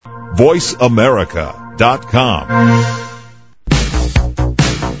VoiceAmerica.com.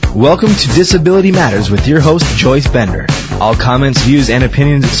 Welcome to Disability Matters with your host, Joyce Bender. All comments, views, and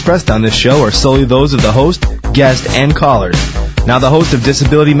opinions expressed on this show are solely those of the host, guest, and callers. Now the host of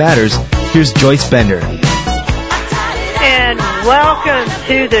Disability Matters, here's Joyce Bender. And welcome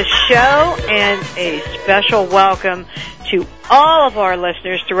to the show, and a special welcome to all of our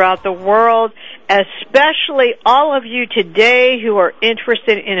listeners throughout the world, especially all of you today who are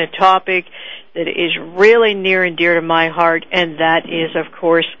interested in a topic that is really near and dear to my heart, and that is, of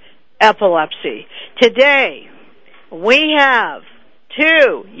course, epilepsy. Today, we have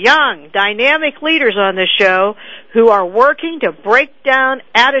two young, dynamic leaders on the show who are working to break down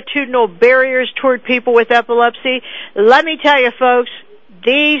attitudinal barriers toward people with epilepsy. Let me tell you, folks,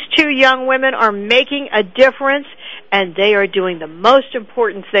 these two young women are making a difference, and they are doing the most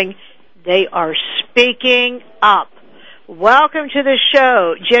important thing. They are speaking up. Welcome to the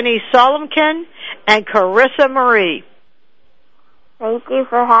show, Jenny Solomkin and Carissa Marie. Thank you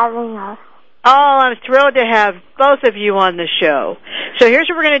for having us. Oh, I'm thrilled to have both of you on the show. So here's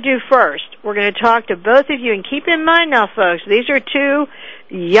what we're going to do first. We're going to talk to both of you, and keep in mind now, folks, these are two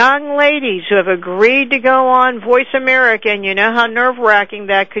young ladies who have agreed to go on Voice America, and you know how nerve-wracking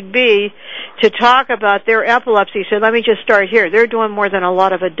that could be to talk about their epilepsy. So let me just start here. They're doing more than a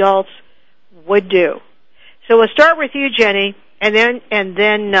lot of adults would do. So we'll start with you, Jenny, and then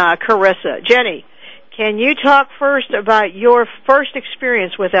Carissa. Jenny, can you talk first about your first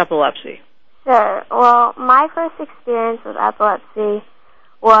experience with epilepsy? Sure. Well, my first experience with epilepsy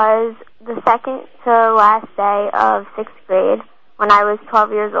was the second to last day of 6th grade when I was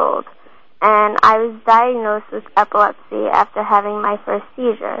 12 years old. And I was diagnosed with epilepsy after having my first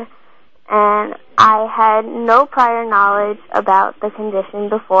seizure. And I had no prior knowledge about the condition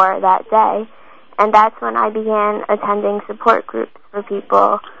before that day. And that's when I began attending support groups for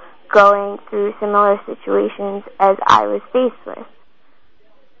people going through similar situations as I was faced with.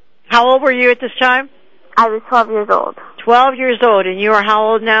 How old were you at this time? I was 12 years old. 12 years old, and you are how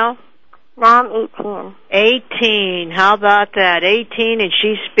old now? Now I'm 18. 18. How about that? 18, and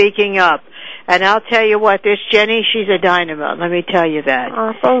she's speaking up. And I'll tell you what, this Jenny, she's a dynamo. Let me tell you that.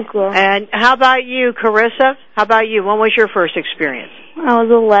 Oh, thank you. And how about you, Carissa? How about you? When was your first experience? I was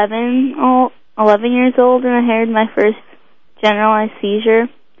 11 years old, and I had my first generalized seizure.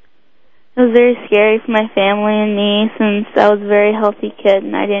 It was very scary for my family and me since I was a very healthy kid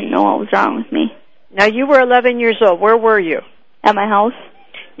and I didn't know what was wrong with me. Now, you were 11 years old. Where were you? At my house.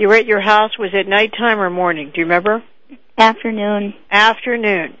 You were at your house. Was it nighttime or morning? Do you remember? Afternoon.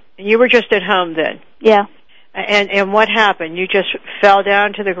 Afternoon. You were just at home then? Yeah. And what happened? You just fell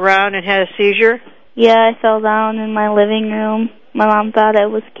down to the ground and had a seizure? Yeah, I fell down in my living room. My mom thought I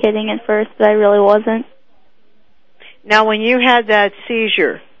was kidding at first, but I really wasn't. Now, when you had that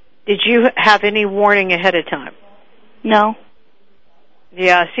seizure, did you have any warning ahead of time? No.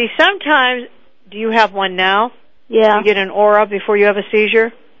 Yeah. See, sometimes, do you have one now? Yeah. You get an aura before you have a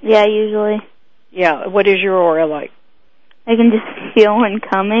seizure? Yeah, usually. Yeah. What is your aura like? I can just feel one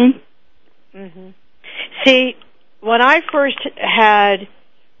coming. Mm-hmm. See, when I first had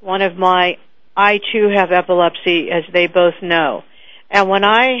one of my, I too have epilepsy, as they both know. And when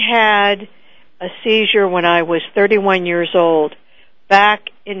I had a seizure when I was 31 years old,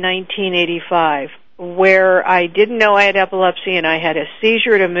 back in 1985, where I didn't know I had epilepsy, and I had a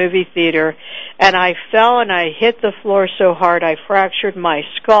seizure at a movie theater, and I fell and I hit the floor so hard I fractured my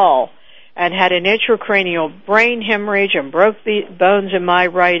skull and had an intracranial brain hemorrhage and broke the bones in my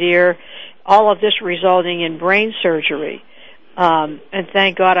right ear, all of this resulting in brain surgery. And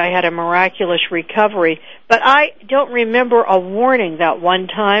thank God I had a miraculous recovery. But I don't remember a warning that one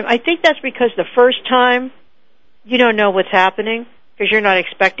time. I think that's because the first time you don't know what's happening because you're not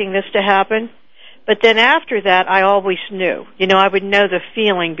expecting this to happen. But then after that, I always knew. You know, I would know the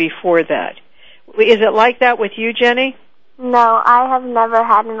feeling before that. Is it like that with you, Jenny? No, I have never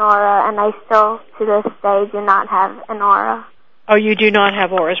had an aura, and I still, to this day, do not have an aura. Oh, you do not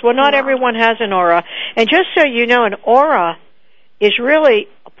have auras. Well, not everyone has an aura. And just so you know, an aura is really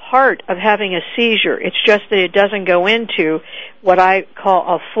a part of having a seizure. It's just that it doesn't go into what I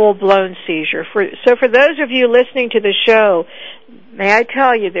call a full-blown seizure. So for those of you listening to the show, may I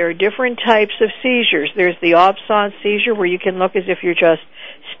tell you there are different types of seizures. There's the absence seizure where you can look as if you're just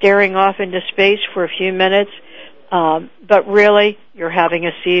staring off into space for a few minutes, but really you're having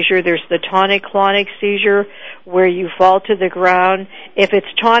a seizure. There's the tonic-clonic seizure where you fall to the ground. If it's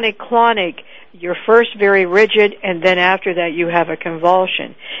tonic-clonic, you're first very rigid, and then after that you have a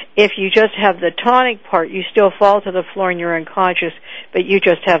convulsion. If you just have the tonic part, you still fall to the floor and you're unconscious, but you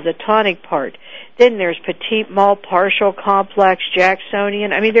just have the tonic part. Then there's petit mal, partial, complex,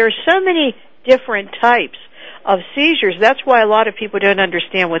 Jacksonian. I mean, there are so many different types of seizures. That's why a lot of people don't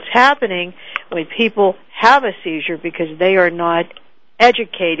understand what's happening when people have a seizure, because they are not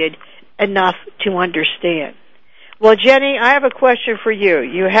educated enough to understand. Well, Jenny, I have a question for you.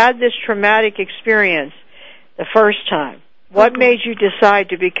 You had this traumatic experience the first time. What made you decide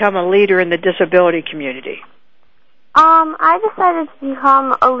to become a leader in the disability community? I decided to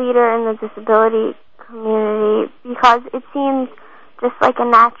become a leader in the disability community because it seemed just like a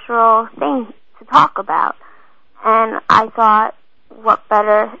natural thing to talk about. And I thought, what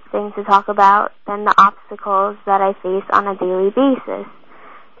better thing to talk about than the obstacles that I face on a daily basis.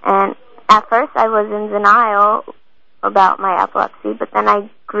 And at first I was in denial about my epilepsy, but then I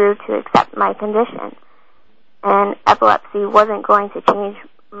grew to accept my condition. And epilepsy wasn't going to change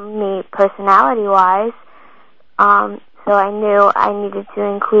me personality-wise, so I knew I needed to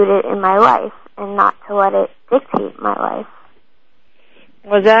include it in my life and not to let it dictate my life.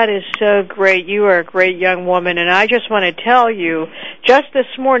 Well, that is so great. You are a great young woman, and I just want to tell you, just this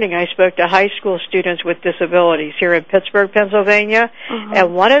morning I spoke to high school students with disabilities here in Pittsburgh, Pennsylvania,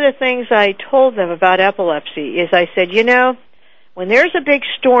 and one of the things I told them about epilepsy is I said, you know, when there's a big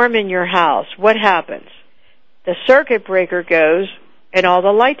storm in your house, what happens? The circuit breaker goes and all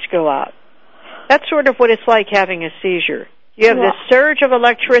the lights go out. That's sort of what it's like having a seizure. You have this surge of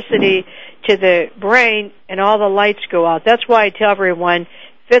electricity to the brain, and all the lights go out. That's why I tell everyone,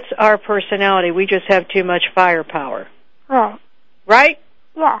 fits our personality. We just have too much firepower. Right. Right?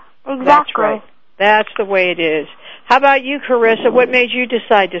 Yeah, exactly. That's right. That's the way it is. How about you, Carissa? What made you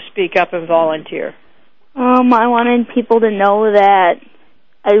decide to speak up and volunteer? I wanted people to know that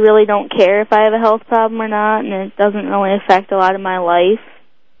I really don't care if I have a health problem or not, and it doesn't really affect a lot of my life.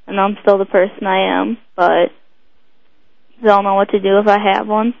 And I'm still the person I am, but don't know what to do if I have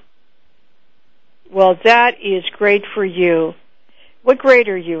one. Well, that is great for you. What grade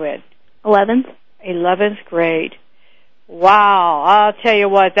are you in? 11th. 11th grade. Wow. I'll tell you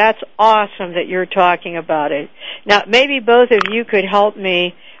what, that's awesome that you're talking about it. Now, maybe both of you could help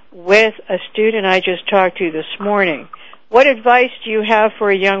me with a student I just talked to this morning. What advice do you have for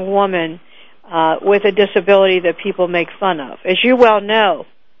a young woman with a disability that people make fun of? As you well know,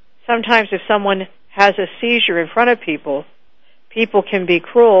 sometimes if someone has a seizure in front of people, people can be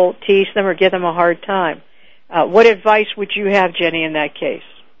cruel, tease them, or give them a hard time. What advice would you have, Jenny, in that case?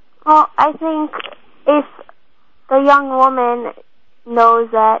 Well, I think if the young woman knows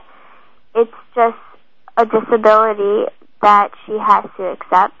that it's just a disability that she has to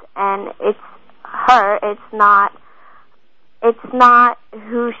accept, and it's her, it's not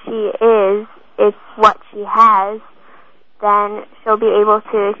who she is, it's what she has, then she'll be able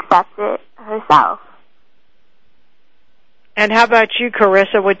to accept it herself. And how about you,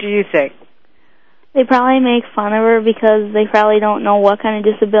 Carissa? What do you think? They probably make fun of her because they probably don't know what kind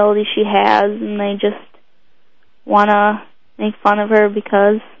of disability she has, and they just want to make fun of her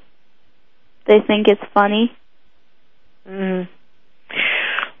because they think it's funny.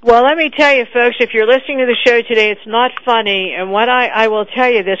 Well, let me tell you, folks, if you're listening to the show today, it's not funny. And what I will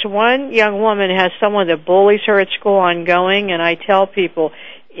tell you, this one young woman has someone that bullies her at school ongoing, and I tell people,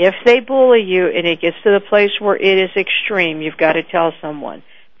 if they bully you and it gets to the place where it is extreme, you've got to tell someone,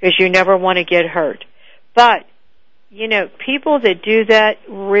 because you never want to get hurt. But, you know, people that do that,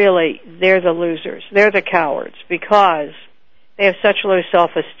 really, they're the losers. They're the cowards because they have such low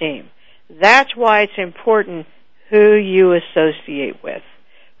self-esteem. That's why it's important who you associate with,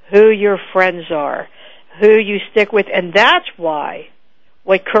 who your friends are, who you stick with. And that's why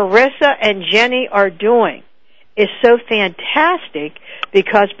what Carissa and Jenny are doing is so fantastic,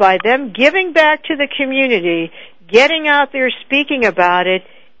 because by them giving back to the community, getting out there, speaking about it,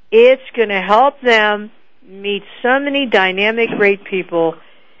 it's going to help them meet so many dynamic, great people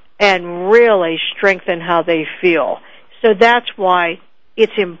and really strengthen how they feel. So that's why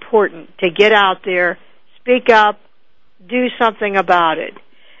it's important to get out there, speak up, do something about it.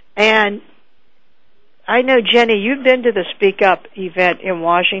 And I know, Jenny, you've been to the Speak Up event in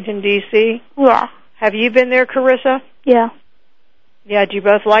Washington, D.C.? Yeah. Have you been there, Carissa? Yeah. Yeah, do you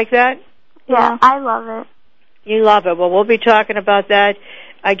both like that? Yeah, I love it. You love it. Well, we'll be talking about that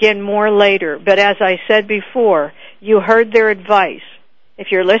again more later. But as I said before, you heard their advice.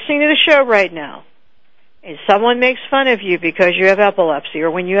 If you're listening to the show right now and someone makes fun of you because you have epilepsy or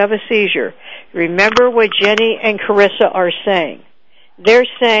when you have a seizure, remember what Jenny and Carissa are saying. They're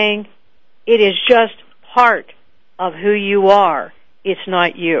saying it is just part of who you are. It's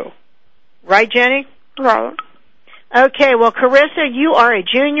not you. Right, Jenny? Right. Okay, well, Carissa, you are a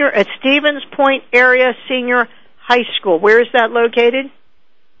junior at Stevens Point Area Senior High School. Where is that located?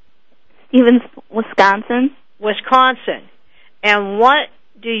 Stevens, Wisconsin. Wisconsin. And what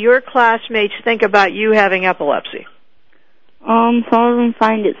do your classmates think about you having epilepsy? Some of them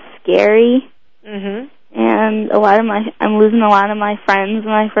find it scary. Mm-hmm. And I'm losing a lot of my friends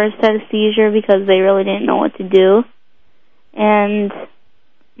when I first had a seizure because they really didn't know what to do. And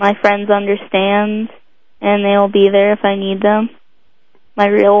my friends understand, and they'll be there if I need them. My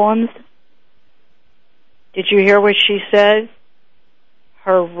real ones. Did you hear what she said?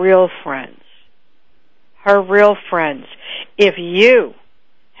 Her real friends. Her real friends. If you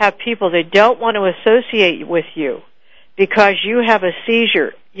have people that don't want to associate with you because you have a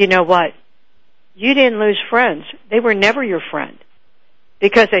seizure, you know what? You didn't lose friends. They were never your friend.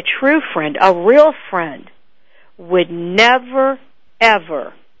 Because a true friend, a real friend, would never,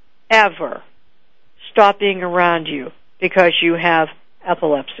 ever, ever stop being around you because you have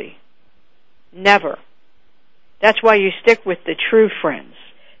epilepsy. Never. That's why you stick with the true friends,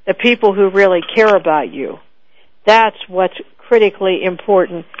 the people who really care about you. That's what's critically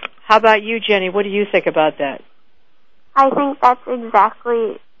important. How about you, Jenny? What do you think about that? I think that's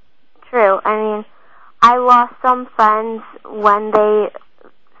exactly true. I mean, I lost some friends when they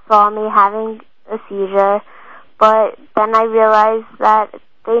saw me having a seizure, but then I realized that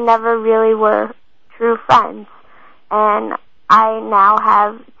they never really were true friends. And I now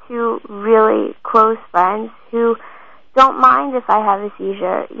have 2 really close friends who don't mind if I have a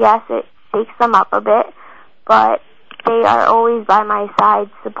seizure. Yes, it shakes them up a bit, but they are always by my side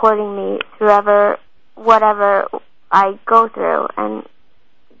supporting me through whatever I go through, and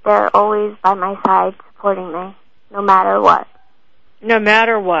they're always by my side supporting me, no matter what. No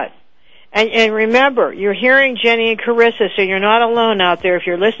matter what. And remember, you're hearing Jenny and Carissa, so you're not alone out there. If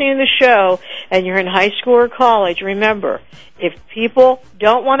you're listening to the show and you're in high school or college, remember, if people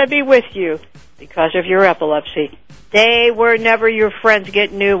don't want to be with you because of your epilepsy, they were never your friends.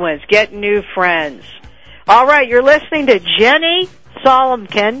 Get new ones. Get new friends. All right, you're listening to Jenny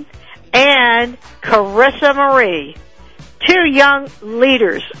Solomkin and Carissa Marie, 2 young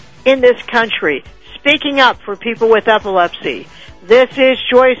leaders in this country speaking up for people with epilepsy. This is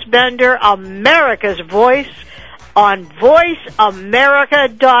Joyce Bender, America's Voice, on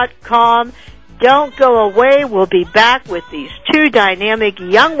voiceamerica.com. Don't go away. We'll be back with these 2 dynamic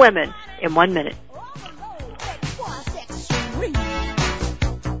young women in 1 minute.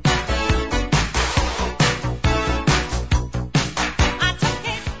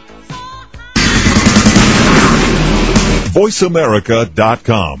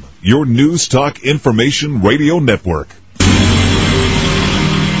 VoiceAmerica.com, your news talk information radio network.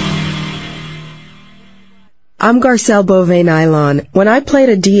 I'm Garcelle Beauvais-Nylon. When I played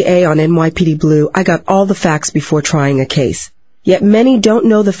a DA on NYPD Blue, I got all the facts before trying a case. Yet many don't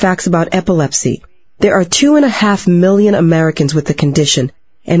know the facts about epilepsy. There are 2.5 million Americans with the condition,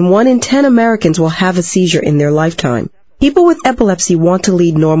 and 1 in 10 Americans will have a seizure in their lifetime. People with epilepsy want to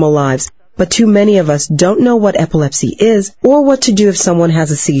lead normal lives, but too many of us don't know what epilepsy is or what to do if someone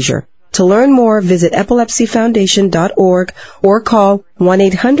has a seizure. To learn more, visit epilepsyfoundation.org or call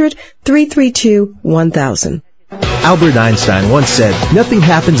 1-800-332-1000. Albert Einstein once said, "Nothing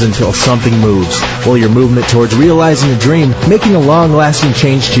happens until something moves." Well, your movement towards realizing a dream, making a long-lasting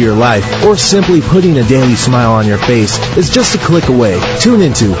change to your life, or simply putting a daily smile on your face is just a click away. Tune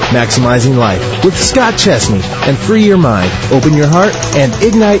into Maximizing Life with Scott Chesney and free your mind, open your heart, and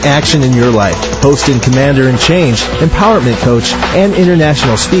ignite action in your life. Host and Commander-in-Change, empowerment coach, and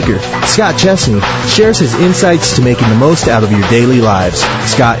international speaker, Scott Chesney shares his insights to making the most out of your daily lives.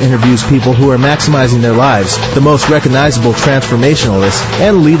 Scott interviews people who are maximizing their lives, the most recognizable transformationalists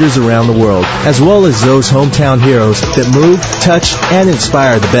and leaders around the world, as well as those hometown heroes that move, touch, and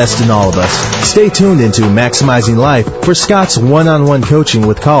inspire the best in all of us. Stay tuned into Maximizing Life for Scott's one-on-one coaching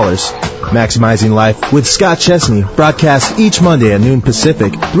with callers. Maximizing Life with Scott Chesney broadcasts each Monday at noon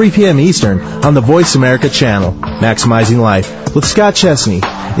Pacific, 3 p.m. Eastern on the Voice America channel. Maximizing Life with Scott Chesney,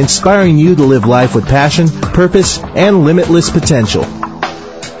 inspiring you to live life with passion, purpose, and limitless potential.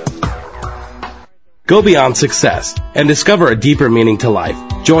 Go beyond success and discover a deeper meaning to life.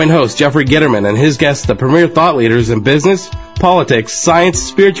 Join host Jeffrey Gitterman and his guests, the premier thought leaders in business, politics, science,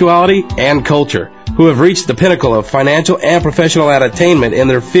 spirituality, and culture, who have reached the pinnacle of financial and professional attainment in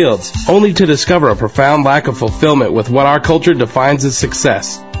their fields, only to discover a profound lack of fulfillment with what our culture defines as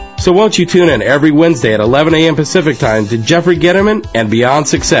success. So won't you tune in every Wednesday at 11 a.m. Pacific Time to Jeffrey Gitterman and Beyond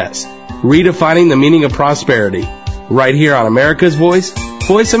Success, redefining the meaning of prosperity, right here on America's Voice,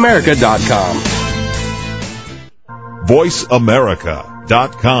 voiceamerica.com. VoiceAmerica.com.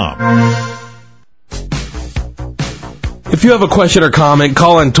 If you have a question or comment,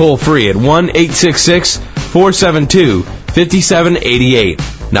 call in toll free at 1-866-472-5788.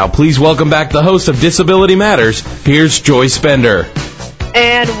 Now please welcome back the host of Disability Matters. Here's Joyce Bender.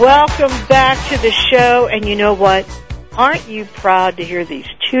 And welcome back to the show. And you know what? Aren't you proud to hear these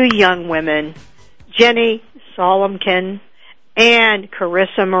two young women, Jenny Solomkin and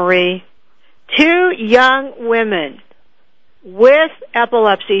Carissa Marie, two young women with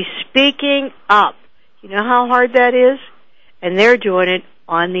epilepsy speaking up. You know how hard that is? And they're doing it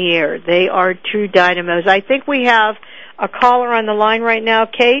on the air. They are true dynamos. I think we have a caller on the line right now.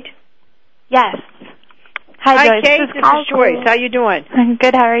 Kate? Yes. Hi, Joyce. Kate. This is Joyce. How you doing? I'm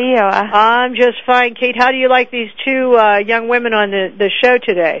good. How are you? I'm just fine. Kate, how do you like these two young women on the show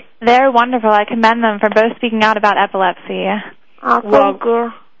today? They're wonderful. I commend them for both speaking out about epilepsy. Oh, thank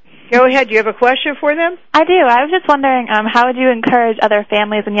you. Go ahead. Do you have a question for them? I do. I was just wondering, how would you encourage other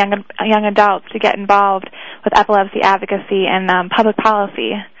families and young adults to get involved with epilepsy advocacy and public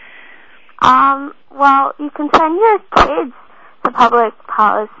policy? Well, you can send your kids to public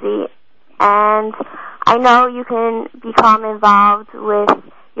policy, and I know you can become involved with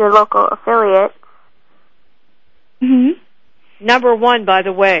your local affiliates. Mm-hmm. Number one, by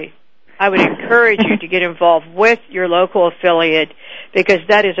the way, I would encourage you to get involved with your local affiliate because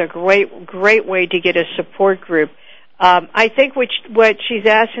that is a great way to get a support group. I think what she's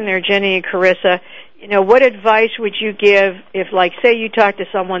asking there, Jenny and Carissa, you know, what advice would you give if, like, say you talk to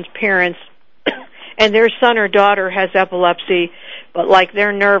someone's parents and their son or daughter has epilepsy, but, like,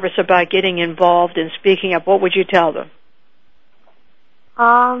 they're nervous about getting involved and speaking up? What would you tell them?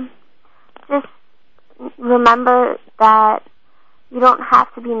 Just remember that you don't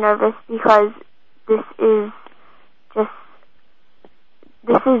have to be nervous because this is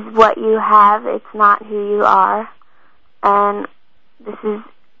what you have. It's not who you are. And this is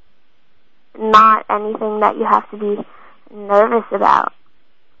not anything that you have to be nervous about.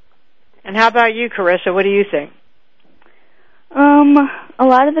 And how about you, Carissa? What do you think? A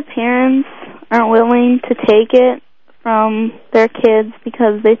lot of the parents aren't willing to take it from their kids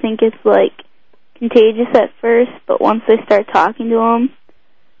because they think it's, like, contagious at first, but once they start talking to them,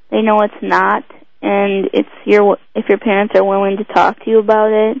 they know it's not. And if your parents are willing to talk to you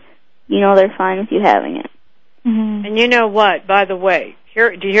about it, you know they're fine with you having it. Mm-hmm. And you know what, by the way,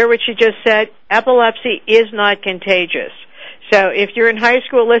 do you hear what she just said? Epilepsy is not contagious. So if you're in high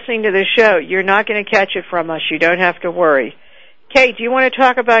school listening to this show, you're not going to catch it from us. You don't have to worry. Kate, do you want to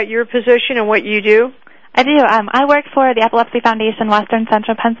talk about your position and what you do? I do. I work for the Epilepsy Foundation, Western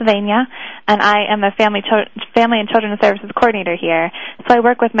Central Pennsylvania, and I am the Family and Children's Services Coordinator here. So I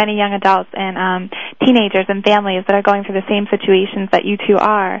work with many young adults and teenagers and families that are going through the same situations that you two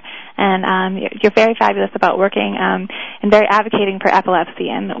are. And you're very fabulous about working and very advocating for epilepsy,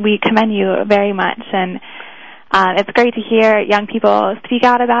 and we commend you very much. And it's great to hear young people speak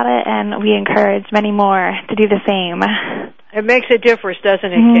out about it, and we encourage many more to do the same. It makes a difference,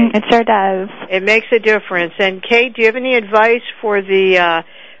 doesn't it, Kate? It sure does. It makes a difference. And, Kate, do you have any advice for the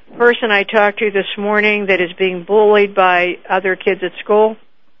person I talked to this morning that is being bullied by other kids at school?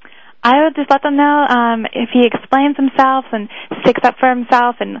 I would just let them know if he explains himself and sticks up for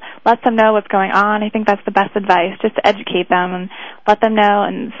himself and lets them know what's going on. I think that's the best advice, just to educate them and let them know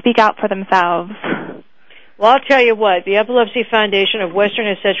and speak out for themselves. Well, I'll tell you what, the Epilepsy Foundation of Western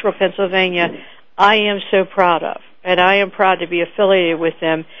and Central Pennsylvania, I am so proud of. And I am proud to be affiliated with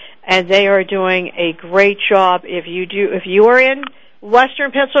them, and they are doing a great job. If you are in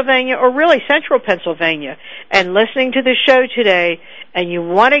Western Pennsylvania or really Central Pennsylvania and listening to the show today, and you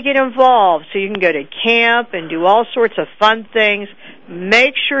want to get involved so you can go to camp and do all sorts of fun things,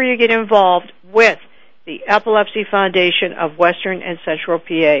 make sure you get involved with the Epilepsy Foundation of Western and Central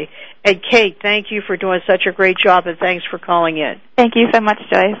PA. And Kate, thank you for doing such a great job, and thanks for calling in. Thank you so much,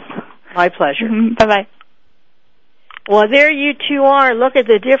 Joyce. My pleasure. Bye-bye. Well, there you two are. Look at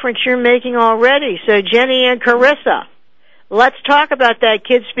the difference you're making already. So, Jenny and Carissa, let's talk about that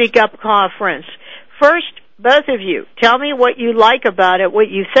Kids Speak Up conference. First, both of you, tell me what you like about it, what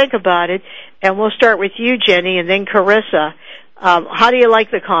you think about it, and we'll start with you, Jenny, and then Carissa. How do you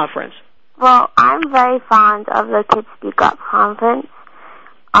like the conference? Well, I'm very fond of the Kids Speak Up conference.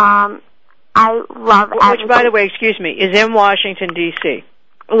 I love which, by the way, excuse me, is in Washington, D.C.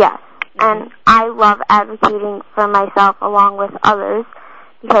 Yes. And I love advocating for myself along with others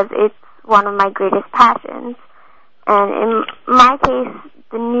because it's one of my greatest passions. And in my case,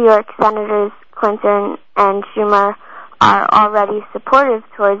 the New York Senators Clinton and Schumer are already supportive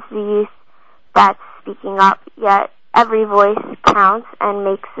towards the youth that's speaking up, yet every voice counts and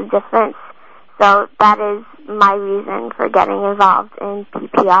makes a difference. So that is my reason for getting involved in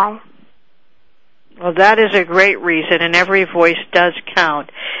PPI. Well, that is a great reason, and every voice does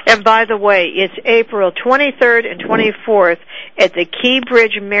count. And by the way, it's April 23rd and 24th at the Key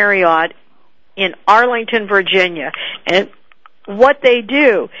Bridge Marriott in Arlington, Virginia. And what they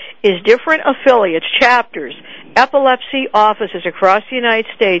do is different affiliates, chapters, epilepsy offices across the United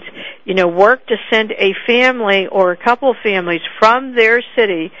States, work to send a family or a couple families from their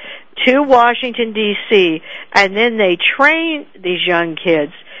city to Washington, D.C., and then they train these young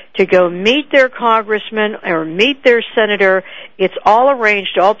kids to go meet their congressman or meet their senator. It's all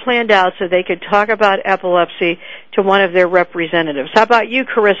arranged, all planned out so they could talk about epilepsy to one of their representatives. How about you,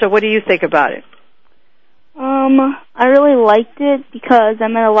 Carissa? What do you think about it? I really liked it because I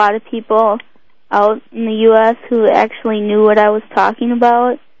met a lot of people out in the U.S. who actually knew what I was talking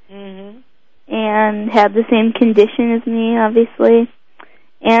about and had the same condition as me, obviously.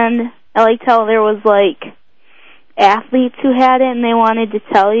 And I liked how there was, athletes who had it and they wanted to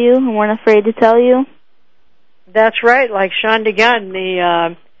tell you and weren't afraid to tell you. That's right, like Sean DeGunn,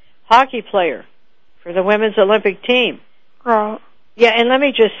 the hockey player for the women's Olympic team. Right. Yeah, and let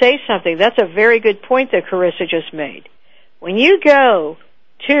me just say something. That's a very good point that Carissa just made. When you go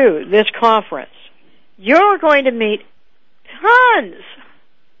to this conference, you're going to meet tons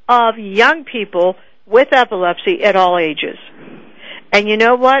of young people with epilepsy at all ages. And you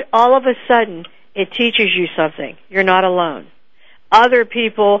know what? All of a sudden, it teaches you something. You're not alone. Other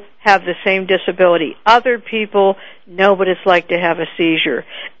people have the same disability. Other people know what it's like to have a seizure.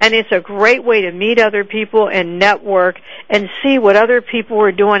 And it's a great way to meet other people and network and see what other people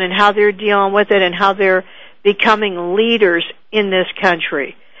are doing and how they're dealing with it and how they're becoming leaders in this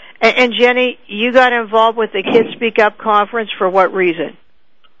country. And Jenny, you got involved with the Kids Speak Up conference for what reason?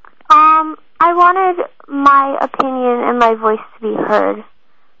 I wanted my opinion and my voice to be heard,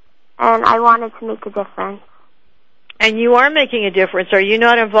 and I wanted to make a difference. And you are making a difference. Are you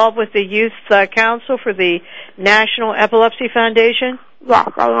not involved with the Youth Council for the National Epilepsy Foundation? Yes,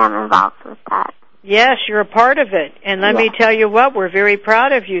 I am involved with that. Yes, you're a part of it. And let me tell you what, we're very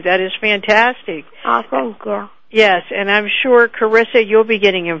proud of you. That is fantastic. Oh, thank you. Yes, and I'm sure, Carissa, you'll be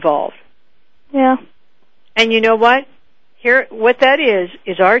getting involved. Yeah. And you know what? Here, what that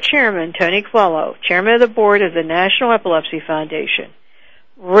is our chairman, Tony Quello, chairman of the board of the National Epilepsy Foundation,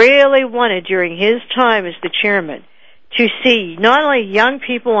 really wanted during his time as the chairman to see not only young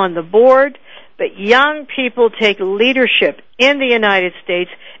people on the board, but young people take leadership in the United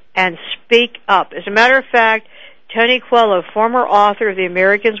States and speak up. As a matter of fact, Tony Quello, former author of the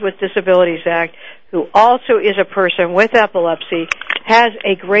Americans with Disabilities Act, who also is a person with epilepsy, has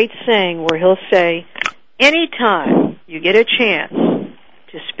a great saying where he'll say, anytime you get a chance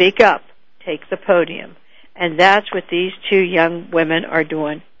to speak up, take the podium. And that's what these two young women are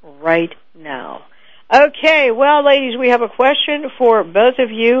doing right now. Okay, well, ladies, we have a question for both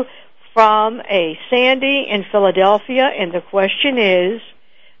of you from a Sandy in Philadelphia, and the question is,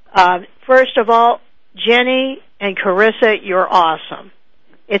 first of all, Jenny and Carissa, you're awesome.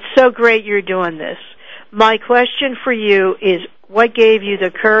 It's so great you're doing this. My question for you is, what gave you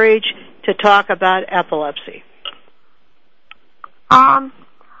the courage to talk about epilepsy?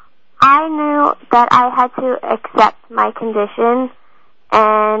 I knew that I had to accept my condition,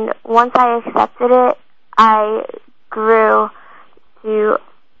 and once I accepted it, I grew to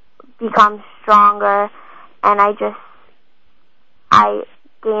become stronger, and I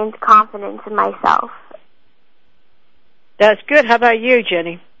gained confidence in myself. That's good. How about you,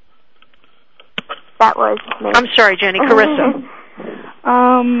 Jenny? That was me. I'm sorry, Jenny. Carissa.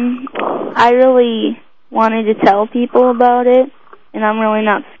 I really wanted to tell people about it, and I'm really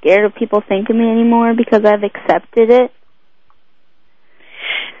not scared of people thinking me anymore because I've accepted it.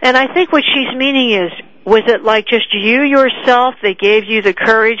 And I think what she's meaning is, was it like just you yourself that gave you the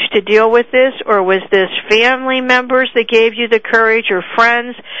courage to deal with this, or was this family members that gave you the courage, or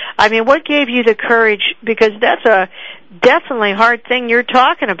friends? I mean, what gave you the courage? Because that's a definitely hard thing you're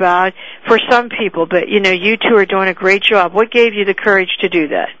talking about for some people, but, you two are doing a great job. What gave you the courage to do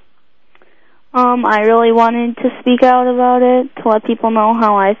that? I really wanted to speak out about it, to let people know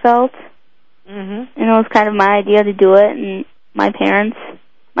how I felt. And it was kind of my idea to do it, and my parents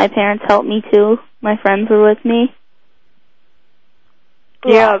helped me too. My friends were with me.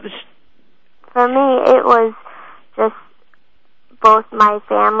 Yeah. For me, it was just both my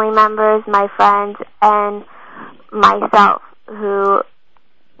family members, my friends, and myself who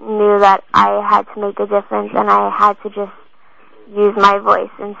knew that I had to make a difference, and I had to just use my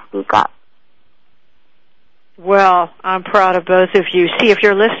voice and speak up. Well, I'm proud of both of you. See, if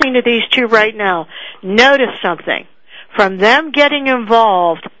you're listening to these two right now, notice something. From them getting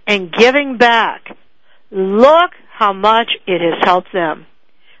involved and giving back, look how much it has helped them.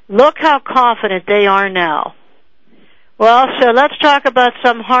 Look how confident they are now. Well, so let's talk about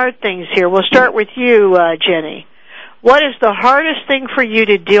some hard things here. We'll start with you, Jenny. What is the hardest thing for you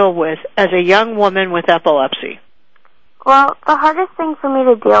to deal with as a young woman with epilepsy? Well, the hardest thing for me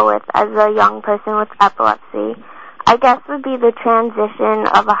to deal with as a young person with epilepsy, I guess, would be the transition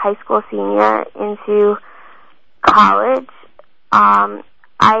of a high school senior into college.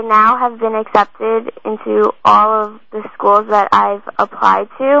 I now have been accepted into all of the schools that I've applied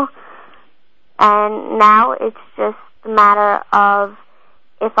to, and now it's just a matter of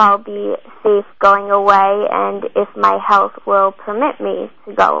if I'll be safe going away and if my health will permit me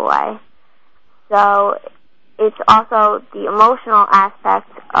to go away. So it's also the emotional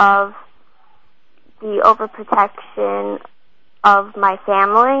aspect of the overprotection of my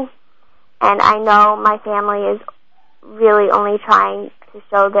family, and I know my family is really only trying to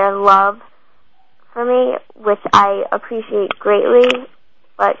show their love for me, which I appreciate greatly,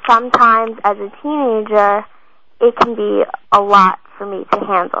 but sometimes as a teenager, it can be a lot for me to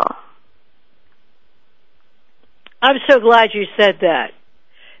handle. I'm so glad you said that.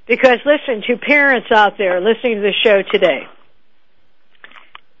 Because listen, to parents out there listening to the show today,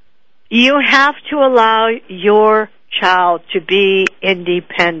 you have to allow your child to be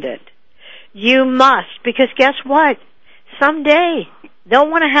independent. You must, because guess what? Someday they'll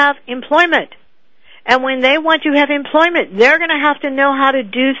want to have employment. And when they want to have employment, they're going to have to know how to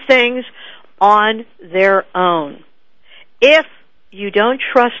do things on their own. If you don't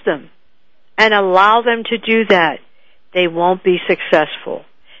trust them and allow them to do that, they won't be successful.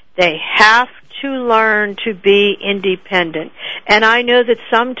 They have to learn to be independent. And I know that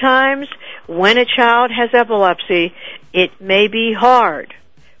sometimes when a child has epilepsy, it may be hard.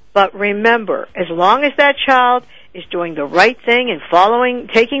 But remember, as long as that child is doing the right thing and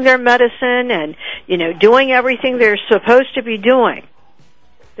taking their medicine and, doing everything they're supposed to be doing,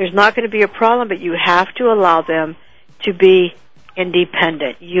 there's not going to be a problem, but you have to allow them to be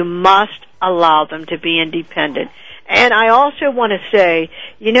independent. You must allow them to be independent. And I also want to say,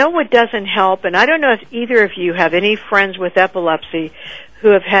 what doesn't help, and I don't know if either of you have any friends with epilepsy who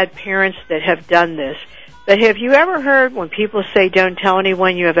have had parents that have done this, but have you ever heard when people say, don't tell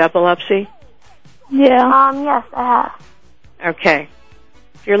anyone you have epilepsy? Yeah. Yes, I have. Okay.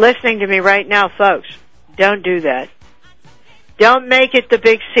 If you're listening to me right now, folks, don't do that. Don't make it the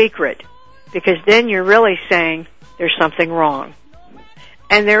big secret, because then you're really saying there's something wrong.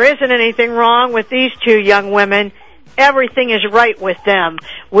 And there isn't anything wrong with these two young women. Everything is right with them.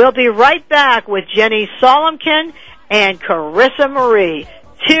 We'll be right back with Jenny Solomkin and Carissa Marie,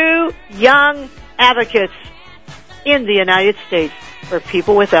 two young advocates in the United States for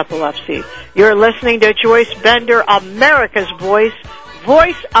people with epilepsy. You're listening to Joyce Bender, America's Voice,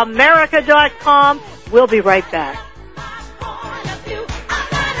 voiceamerica.com. We'll be right back.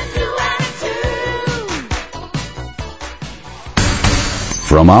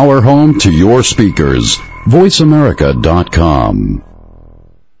 From our home to your speakers, voiceamerica.com.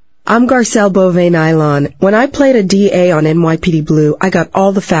 I'm Garcelle Beauvais-Nylon. When I played a DA on NYPD Blue, I got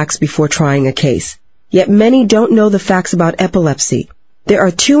all the facts before trying a case. Yet many don't know the facts about epilepsy. There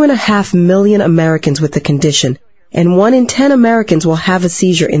are 2.5 million Americans with the condition, and 1 in 10 Americans will have a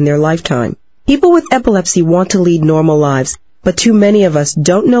seizure in their lifetime. People with epilepsy want to lead normal lives, but too many of us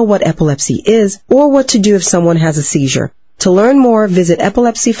don't know what epilepsy is or what to do if someone has a seizure. To learn more, visit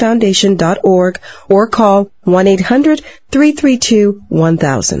epilepsyfoundation.org or call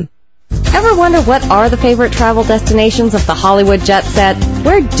 1-800-332-1000. Ever wonder what are the favorite travel destinations of the Hollywood jet set?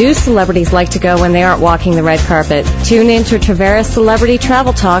 Where do celebrities like to go when they aren't walking the red carpet? Tune in to Traveras Celebrity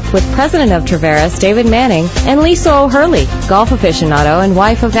Travel Talk with President of Traveras, David Manning, and Lisa O'Hurley, golf aficionado and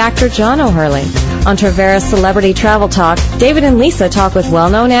wife of actor John O'Hurley. On Traveras Celebrity Travel Talk, David and Lisa talk with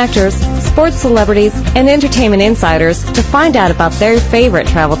well-known actors, sports celebrities, and entertainment insiders to find out about their favorite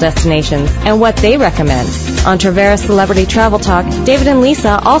travel destinations and what they recommend. On Traveras Celebrity Travel Talk, David and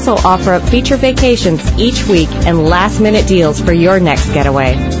Lisa also offer up feature vacations each week and last-minute deals for your next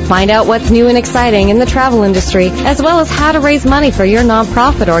getaway. Find out what's new and exciting in the travel industry, as well as how to raise money for your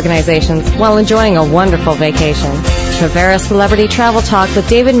nonprofit organizations while enjoying a wonderful vacation. Traveras Celebrity Travel Talk with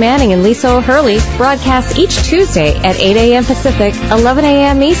David Manning and Lisa O'Hurley broadcasts each Tuesday at 8 a.m. Pacific, 11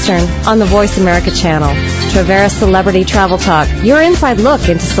 a.m. Eastern on the Voice America channel. Traveras Celebrity Travel Talk, your inside look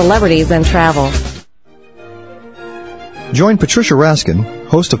into celebrities and travel. Join Patricia Raskin,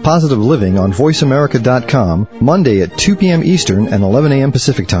 host of Positive Living on VoiceAmerica.com, Monday at 2 p.m. Eastern and 11 a.m.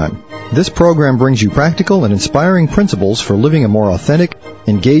 Pacific Time. This program brings you practical and inspiring principles for living a more authentic,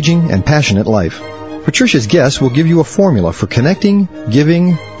 engaging, and passionate life. Patricia's guests will give you a formula for connecting,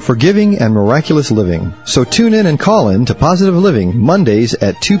 giving, forgiving, and miraculous living. So tune in and call in to Positive Living Mondays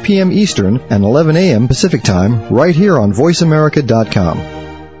at 2 p.m. Eastern and 11 a.m. Pacific Time right here on VoiceAmerica.com.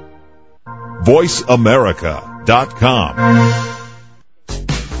 VoiceAmerica.com.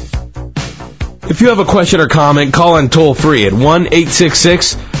 If you have a question or comment, call in toll-free at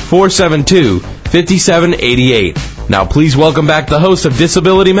 1-866-472-5788. Now, please welcome back the host of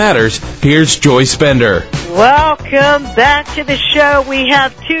Disability Matters. Here's Joyce Bender. Welcome back to the show. We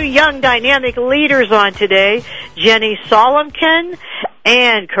have two young dynamic leaders on today, Jenny Solomkin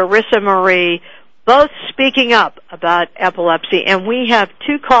and Carissa Marie, both speaking up about epilepsy. And we have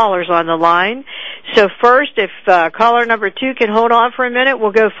two callers on the line. So first, if caller number 2 can hold on for a minute,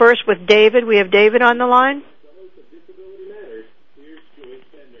 we'll go first with David. We have David on the line.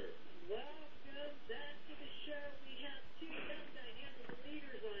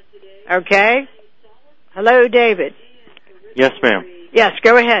 Okay. Hello, David. Yes, ma'am. Yes,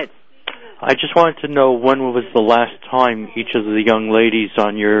 go ahead. I just wanted to know when was the last time each of the young ladies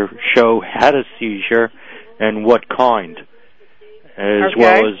on your show had a seizure and what kind, as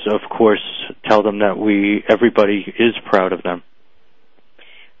well as, of course, tell them that everybody is proud of them.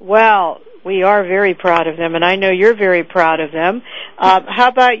 Well, we are very proud of them, and I know you're very proud of them. How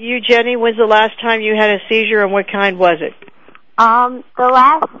about you, Jenny? When's the last time you had a seizure, and what kind was it? The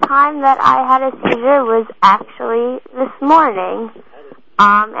last time that I had a seizure was actually this morning,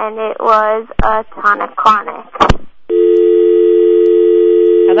 and it was a tonic-clonic.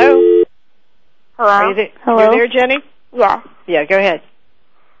 Hello? Hello? Hello? You're there, Jenny? Yes. Yeah, go ahead.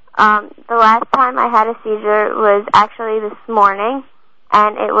 The last time I had a seizure was actually this morning,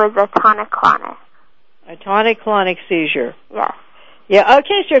 and it was a tonic-clonic. A tonic-clonic seizure. Yes. Yeah,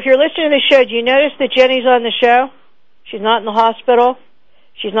 okay, so if you're listening to the show, do you notice that Jenny's on the show? She's not in the hospital.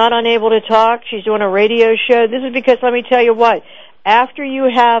 She's not unable to talk. She's doing a radio show. This is because, let me tell you what, after you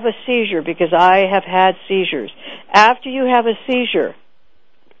have a seizure, because I have had seizures, after you have a seizure,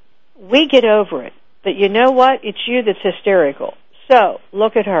 we get over it. But you know what? It's you that's hysterical. So,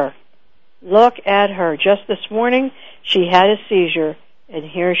 look at her. Look at her. Just this morning, she had a seizure, and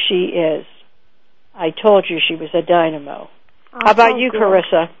here she is. I told you she was a dynamo. How about you,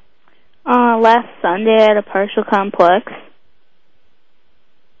 Carissa? Last Sunday I had a partial complex.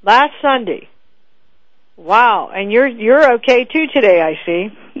 Last Sunday? Wow. And you're okay, too, today, I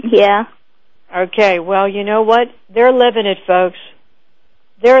see. Yeah. Okay, well, you know what? They're living it, folks.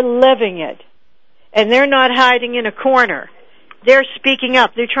 They're living it. And they're not hiding in a corner. They're speaking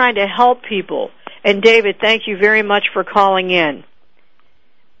up. They're trying to help people. And, David, thank you very much for calling in.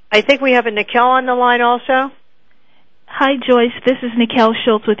 I think we have a Nichelle on the line also. Hi, Joyce. This is Nichelle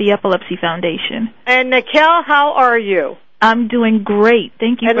Schoultz with the Epilepsy Foundation. And, Nichelle, how are you? I'm doing great.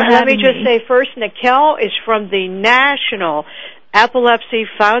 Thank you for having me. And let me just say first, Nichelle is from the National Epilepsy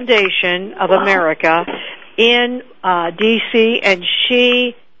Foundation of America in D.C., and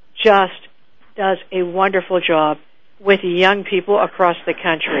she just does a wonderful job with young people across the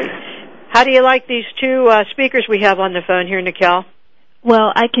country. How do you like these two speakers we have on the phone here, Nichelle?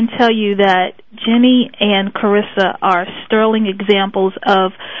 Well, I can tell you that Jenny and Carissa are sterling examples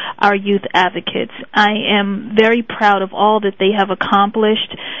of our youth advocates. I am very proud of all that they have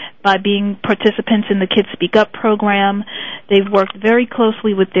accomplished by being participants in the Kids Speak Up program. They've worked very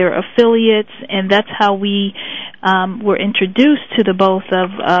closely with their affiliates, and that's how we were introduced to the both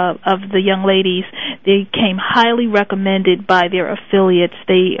of the young ladies. They came highly recommended by their affiliates.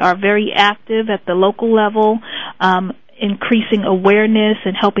 They are very active at the local level, increasing awareness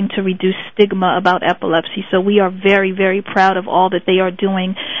and helping to reduce stigma about epilepsy. So we are very, very proud of all that they are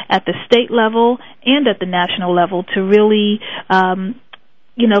doing at the state level and at the national level to really,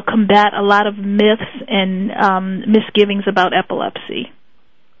 combat a lot of myths and misgivings about epilepsy.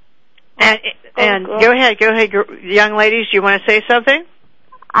 And go ahead, young ladies. Do you want to say something?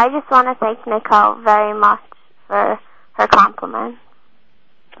 I just want to thank Nichelle very much for her compliment.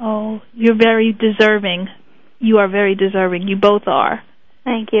 Oh, you're very deserving. You are very deserving. You both are.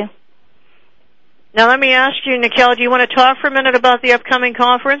 Thank you. Now let me ask you, Nichelle, do you want to talk for a minute about the upcoming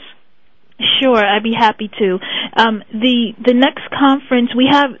conference? Sure, I'd be happy to. The next conference, we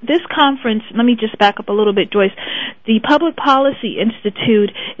have this conference, let me just back up a little bit, Joyce. The Public Policy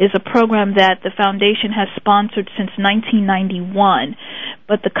Institute is a program that the Foundation has sponsored since 1991.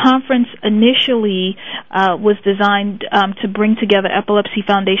 But the conference initially was designed to bring together Epilepsy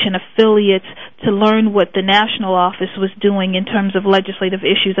Foundation affiliates to learn what the national office was doing in terms of legislative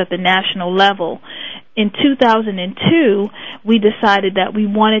issues at the national level. In 2002, we decided that we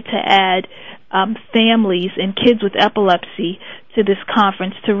wanted to add families and kids with epilepsy to this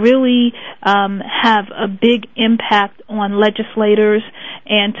conference to really have a big impact on legislators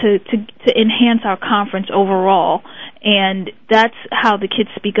and to enhance our conference overall. And that's how the Kids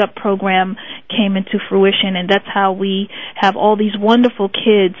Speak Up program came into fruition, and that's how we have all these wonderful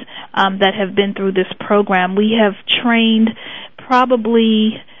kids that have been through this program. We have trained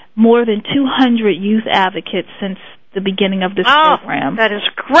probably more than 200 youth advocates since the beginning of this program. That is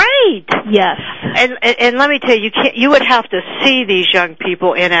great. Yes. And let me tell you, you would have to see these young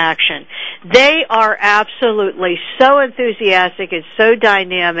people in action. They are absolutely so enthusiastic and so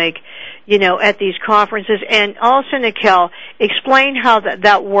dynamic, at these conferences. And also, Nichelle, explain how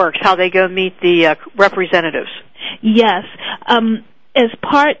that works, how they go meet the representatives. Yes. As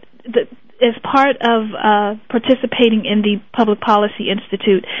part of participating in the Public Policy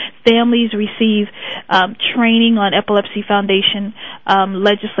Institute, families receive training on Epilepsy Foundation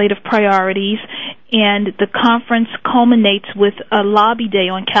legislative priorities, and the conference culminates with a lobby day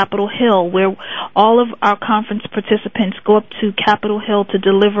on Capitol Hill where all of our conference participants go up to Capitol Hill to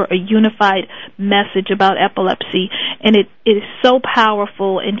deliver a unified message about epilepsy. And it is so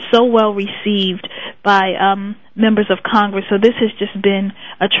powerful and so well received by members of Congress. So this has just been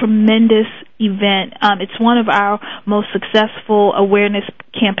a tremendous event. It's one of our most successful awareness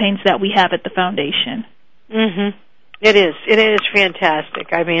campaigns that we have at the foundation. Mm-hmm. It is. It is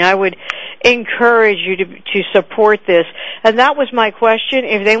fantastic. I mean, I would encourage you to support this. And that was my question.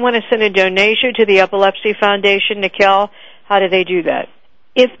 If they want to send a donation to the Epilepsy Foundation, Nichelle, how do they do that?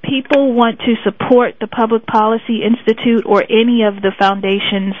 If people want to support the Public Policy Institute or any of the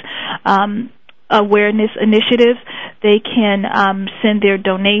foundation's awareness initiatives, they can send their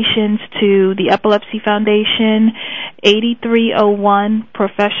donations to the Epilepsy Foundation, 8301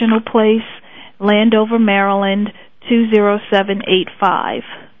 Professional Place, Landover, Maryland, 20785.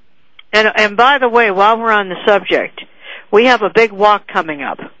 And by the way, while we're on the subject, we have a big walk coming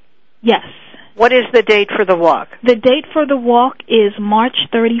up. Yes. What is the date for the walk? The date for the walk is March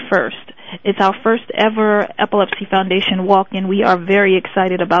 31st. It's our first ever Epilepsy Foundation walk, and we are very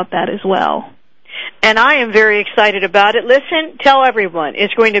excited about that as well. And I am very excited about it. Listen, tell everyone.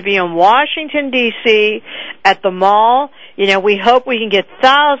 It's going to be in Washington, D.C. at the mall. We hope we can get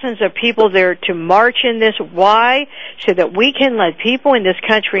thousands of people there to march in this. Why? So that we can let people in this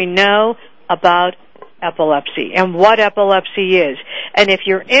country know about epilepsy and what epilepsy is. And if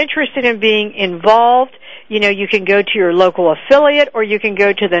you're interested in being involved, you can go to your local affiliate or you can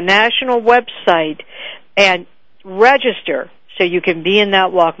go to the national website and register so you can be in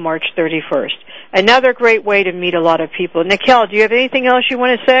that walk March 31st. Another great way to meet a lot of people. Nichelle, do you have anything else you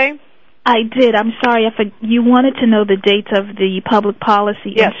want to say? I did. I'm sorry. You wanted to know the dates of the Public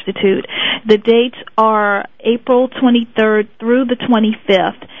Policy Institute. The dates are April 23rd through the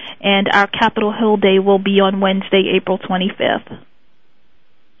 25th, and our Capitol Hill Day will be on Wednesday, April 25th.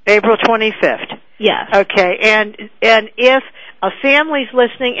 April 25th. Yes. Okay. And if a family's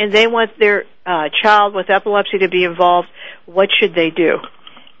listening and they want their child with epilepsy to be involved, what should they do?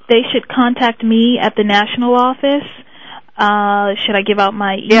 They should contact me at the national office. Should I give out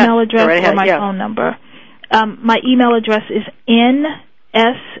my email address or my phone number? My email address is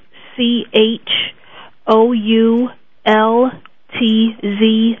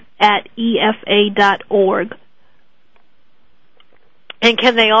nscholtz@efa.org. And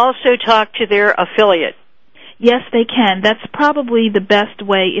can they also talk to their affiliate? Yes, they can. That's probably the best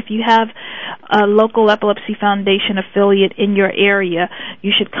way. If you have a local Epilepsy Foundation affiliate in your area,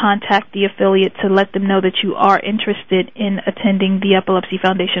 you should contact the affiliate to let them know that you are interested in attending the Epilepsy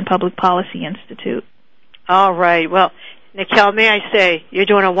Foundation Public Policy Institute. All right. Well, Nichelle, may I say, you're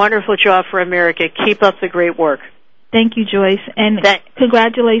doing a wonderful job for America. Keep up the great work. Thank you, Joyce. And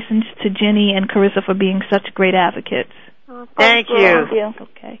congratulations to Jenny and Carissa for being such great advocates. Oh, thank you. Thank you.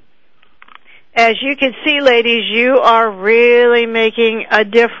 Okay. As you can see, ladies, you are really making a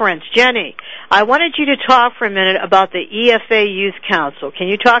difference. Jenny, I wanted you to talk for a minute about the EFA Youth Council. Can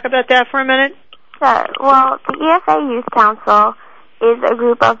you talk about that for a minute? Sure. Well, the EFA Youth Council is a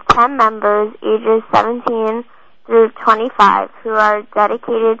group of 10 members ages 17 through 25 who are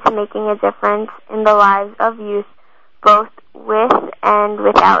dedicated to making a difference in the lives of youth, both with and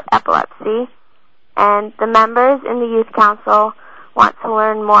without epilepsy. And the members in the Youth Council want to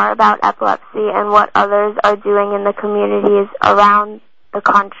learn more about epilepsy and what others are doing in the communities around the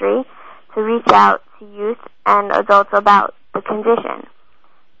country to reach out to youth and adults about the condition.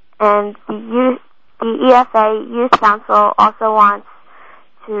 And the EFA Youth Council also wants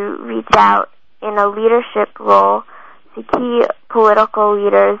to reach out in a leadership role to key political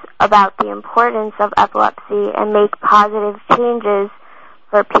leaders about the importance of epilepsy and make positive changes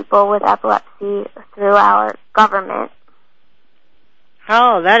for people with epilepsy through our government.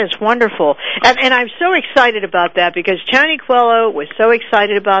 Oh, that is wonderful. And I'm so excited about that because Tony Coelho was so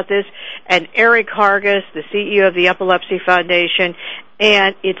excited about this, and Eric Hargis, the CEO of the Epilepsy Foundation.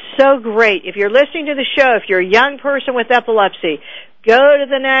 And it's so great. If you're listening to the show, if you're a young person with epilepsy, go to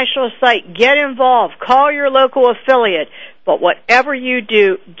the national site, get involved, call your local affiliate. But whatever you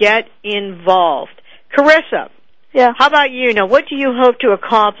do, get involved. Carissa, yeah. How about you? Now, what do you hope to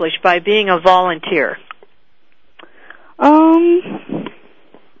accomplish by being a volunteer?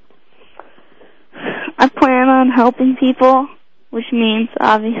 I plan on helping people, which means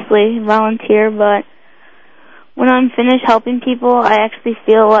obviously volunteer, but when I'm finished helping people, I actually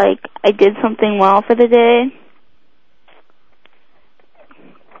feel like I did something well for the day.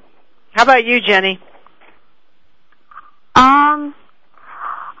 How about you, Jenny?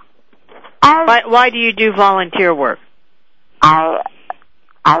 Why do you do volunteer work? I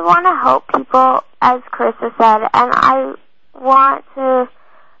want to help people, as Carissa said, and I want to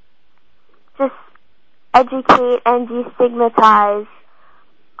just educate and destigmatize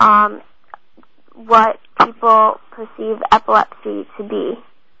what people perceive epilepsy to be.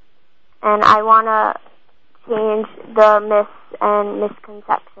 And I want to change the myths and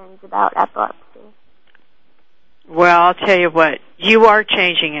misconceptions about epilepsy. Well, I'll tell you what, you are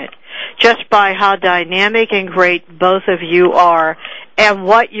changing it just by how dynamic and great both of you are and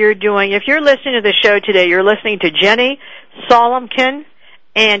what you're doing. If you're listening to the show today, you're listening to Jenny Solomkin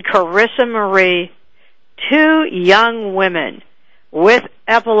and Carissa Marie, two young women with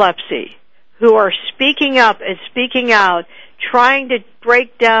epilepsy who are speaking up and speaking out, trying to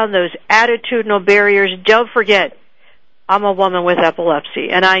break down those attitudinal barriers. Don't forget, I'm a woman with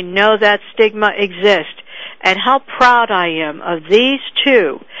epilepsy, and I know that stigma exists. And how proud I am of these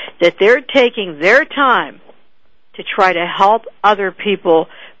two, that they're taking their time to try to help other people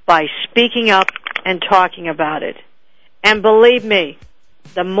by speaking up and talking about it. And believe me,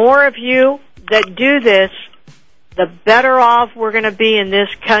 the more of you that do this, the better off we're going to be in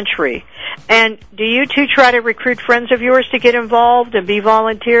this country. And do you two try to recruit friends of yours to get involved and be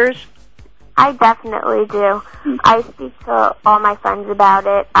volunteers? I definitely do. I speak to all my friends about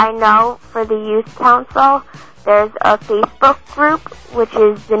it. I know for the Youth Council, there's a Facebook group, which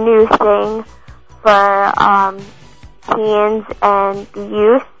is the new thing for teens and the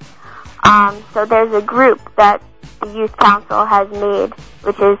youth. So there's a group that the Youth Council has made,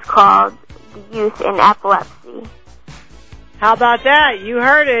 which is called the Youth in Epilepsy. How about that? You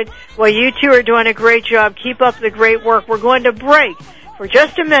heard it. Well, you two are doing a great job. Keep up the great work. We're going to break for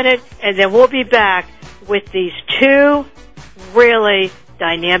just a minute, and then we'll be back with these two really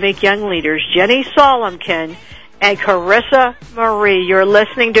dynamic young leaders, Jenny Solomkin and Carissa Marie. You're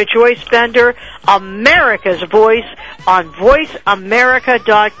listening to Joyce Bender, America's Voice, on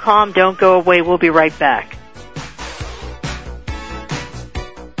VoiceAmerica.com. Don't go away. We'll be right back.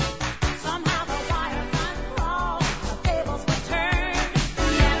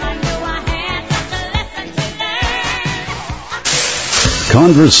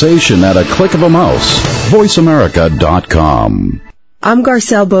 Conversation at a click of a mouse. VoiceAmerica.com. I'm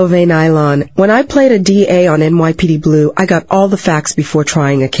Garcelle Beauvais-Nylon. When I played a DA on NYPD Blue, I got all the facts before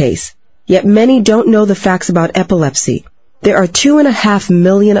trying a case. Yet many don't know the facts about epilepsy. There are 2.5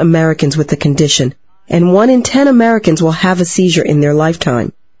 million Americans with the condition, and 1 in 10 Americans will have a seizure in their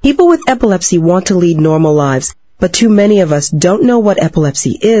lifetime. People with epilepsy want to lead normal lives, but too many of us don't know what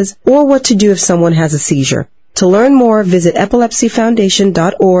epilepsy is or what to do if someone has a seizure. To learn more, visit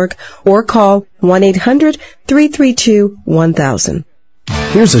epilepsyfoundation.org or call 1-800-332-1000.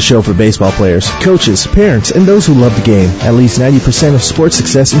 Here's a show for baseball players, coaches, parents, and those who love the game. At least 90% of sports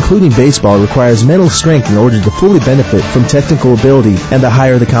success, including baseball, requires mental strength in order to fully benefit from technical ability. And the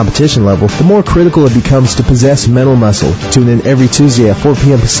higher the competition level, the more critical it becomes to possess mental muscle. Tune in every Tuesday at 4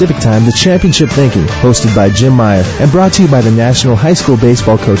 p.m. Pacific Time to Championship Thinking, hosted by Jim Meyer, and brought to you by the National High School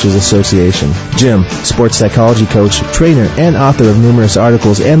Baseball Coaches Association. Jim, sports psychology coach, trainer, and author of numerous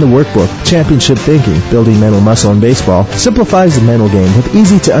articles and the workbook, Championship Thinking, Building Mental Muscle in Baseball, simplifies the mental game with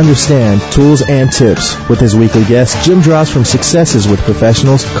easy-to-understand tools and tips. With his weekly guests, Jim draws from successes with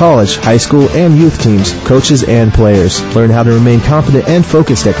professionals, college, high school, and youth teams, coaches, and players. Learn how to remain confident and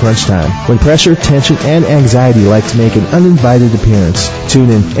focused at crunch time, when pressure, tension, and anxiety like to make an uninvited appearance.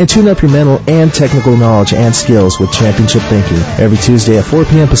 Tune in and tune up your mental and technical knowledge and skills with Championship Thinking, every Tuesday at 4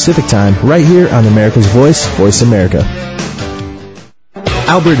 p.m. Pacific Time, right here on America's Voice, Voice America.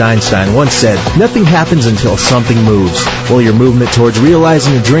 Albert Einstein once said, "Nothing happens until something moves." Well, your movement towards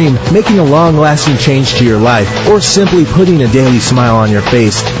realizing a dream, making a long-lasting change to your life, or simply putting a daily smile on your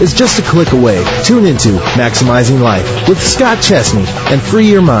face is just a click away. Tune into Maximizing Life with Scott Chesney and free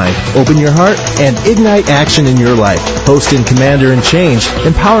your mind, open your heart, and ignite action in your life. Host and commander in change,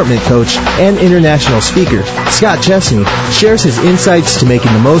 empowerment coach, and international speaker, Scott Chesney shares his insights to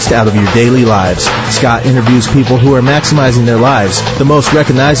making the most out of your daily lives. Scott interviews people who are maximizing their lives, the most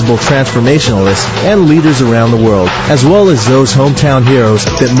recognizable transformationalists and leaders around the world, as well as those hometown heroes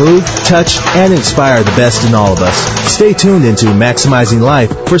that move, touch, and inspire the best in all of us. Stay tuned into Maximizing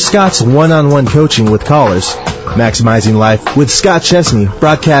Life for Scott's one-on-one coaching with callers. Maximizing Life with Scott Chesney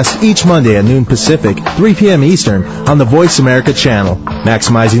broadcasts each Monday at noon Pacific, 3 p.m. Eastern on the Voice America channel.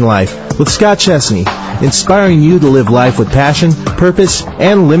 Maximizing Life with Scott Chesney, inspiring you to live life with passion, purpose,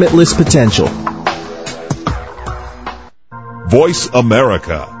 and limitless potential.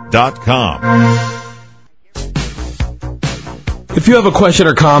 VoiceAmerica.com. If you have a question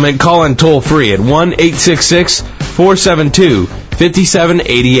or comment, call in toll-free at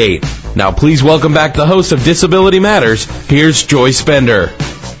 1-866-472-5788. Now, please welcome back the host of Disability Matters. Here's Joyce Bender.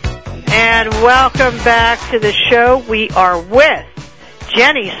 And welcome back to the show. We are with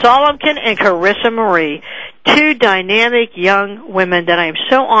Jenny Solomkin and Carissa Marie, two dynamic young women that I am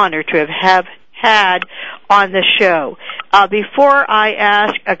so honored to have had on the show. Before I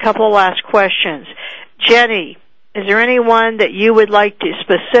ask a couple of last questions, Jenny, is there anyone that you would like to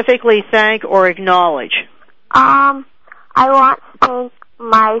specifically thank or acknowledge? I want to thank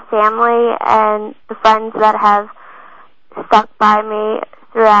my family and the friends that have stuck by me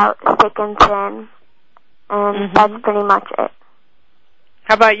throughout thick and thin, and that's pretty much it.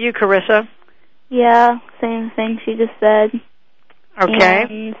 How about you, Carissa? Yeah, same thing she just said. Okay.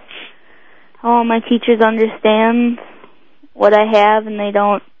 And all my teachers understand what I have, and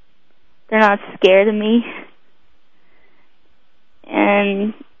they're not scared of me.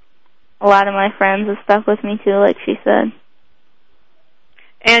 And a lot of my friends have stuck with me too, like she said.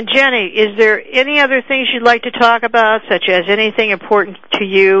 And Jenny, is there any other things you'd like to talk about, such as anything important to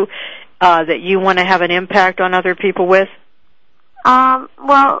you that you want to have an impact on other people with?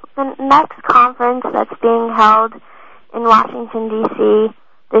 Well, the next conference that's being held in Washington, D.C.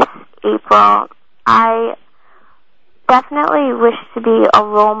 this April, I definitely wish to be a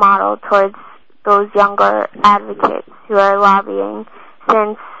role model towards those younger advocates who are lobbying,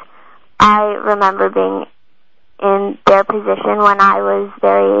 since I remember being in their position when I was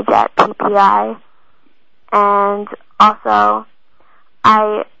their age at PPI. And also,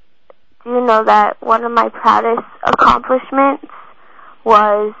 I do know that one of my proudest accomplishments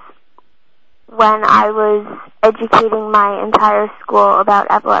was when I was educating my entire school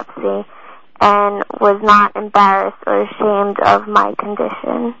about epilepsy and was not embarrassed or ashamed of my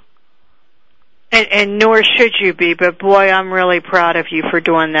condition. And nor should you be, but boy, I'm really proud of you for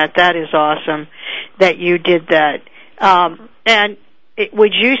doing that. That is awesome that you did that.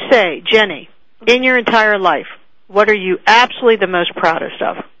 Would you say, Jenny, in your entire life, what are you absolutely the most proudest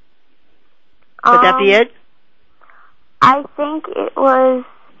of? Would that be it? I think it was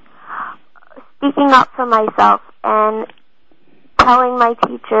speaking up for myself and telling my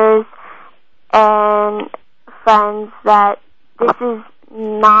teachers and friends that this is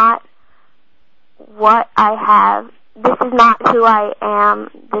not what I have. This is not who I am.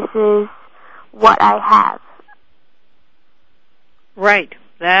 This is what I have. Right.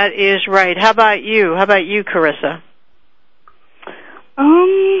 That is right. How about you? How about you, Carissa?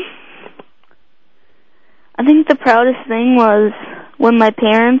 I think the proudest thing was when my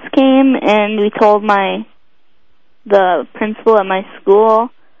parents came and we told the principal at my school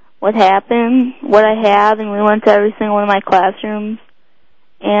what happened, what I have, and we went to every single one of my classrooms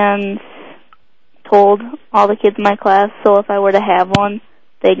and told all the kids in my class, so if I were to have one,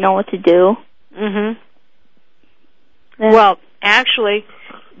 they'd know what to do. Yeah. Well, actually,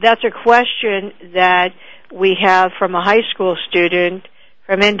 that's a question that we have from a high school student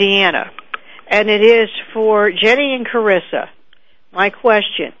from Indiana. And it is for Jenny and Carissa. My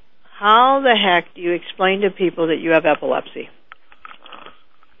question, how the heck do you explain to people that you have epilepsy?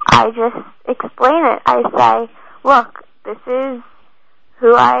 I just explain it. I say, look, this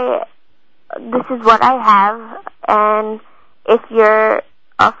is what I have, and if you're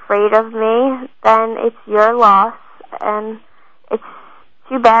afraid of me, then it's your loss, and it's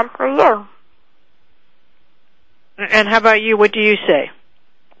too bad for you. And how about you? What do you say?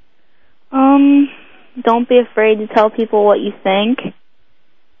 Don't be afraid to tell people what you think.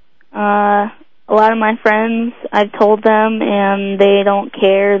 A lot of my friends, I've told them, and they don't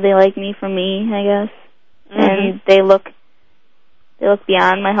care. They like me for me, I guess. And they They look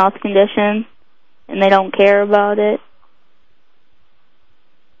beyond my health condition, and they don't care about it.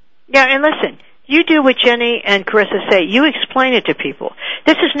 Yeah, and listen, you do what Jenny and Carissa say. You explain it to people.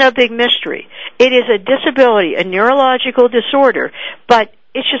 This is no big mystery. It is a disability, a neurological disorder, but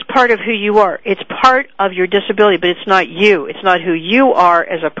it's just part of who you are. It's part of your disability, but it's not you. It's not who you are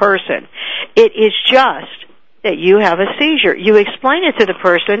as a person. It is just that you have a seizure. You explain it to the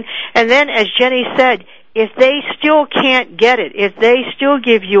person, and then, as Jenny said, if they still can't get it, if they still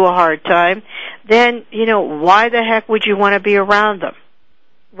give you a hard time, then, why the heck would you want to be around them?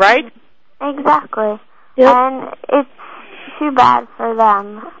 Right? Exactly. Yep. And it's too bad for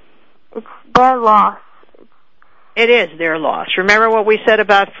them. It's their loss. It is their loss. Remember what we said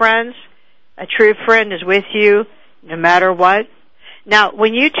about friends? A true friend is with you no matter what. Now,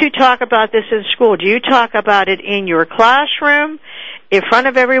 when you two talk about this in school, do you talk about it in your classroom, in front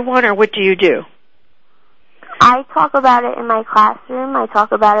of everyone, or what do you do? I talk about it in my classroom. I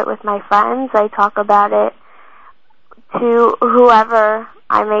talk about it with my friends. I talk about it to whoever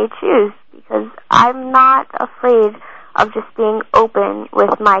I may choose, because I'm not afraid of just being open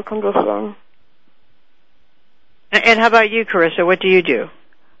with my condition. And how about you, Carissa? What do you do?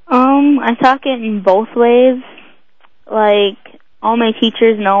 I talk it in both ways. Like, all my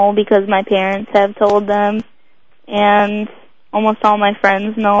teachers know because my parents have told them, and almost all my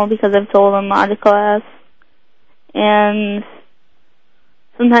friends know because I've told them out of class. And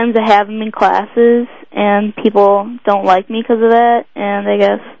sometimes I have them in classes, and people don't like me because of that, and I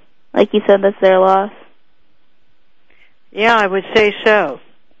guess, like you said, that's their loss. Yeah, I would say so.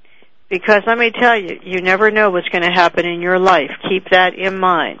 Because let me tell you, you never know what's going to happen in your life. Keep that in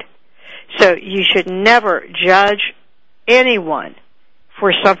mind. So you should never judge anyone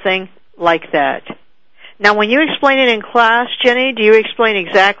for something like that. Now, when you explain it in class, Jenny, do you explain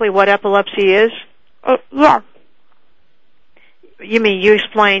exactly what epilepsy is? Yeah. You mean you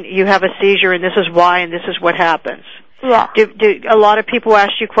explain you have a seizure and this is why and this is what happens? Yeah. Do a lot of people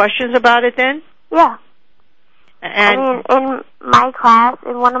ask you questions about it then? Yeah. And in my class,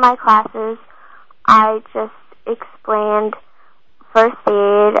 in one of my classes, I just explained first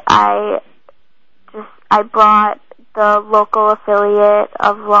aid. I brought the local affiliate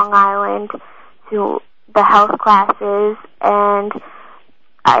of Long Island to the health classes, and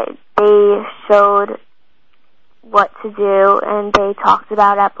they showed what to do, and they talked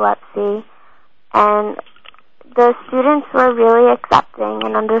about epilepsy, and the students were really accepting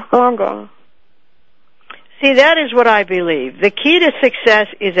and understanding. See, that is what I believe. The key to success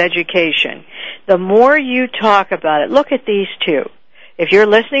is education. The more you talk about it, look at these two. If you're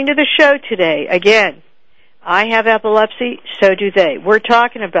listening to the show today, again, I have epilepsy, so do they. We're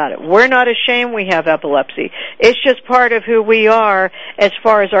talking about it. We're not ashamed we have epilepsy. It's just part of who we are as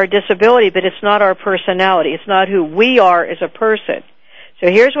far as our disability, but it's not our personality. It's not who we are as a person. So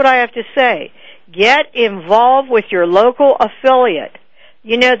here's what I have to say. Get involved with your local affiliate.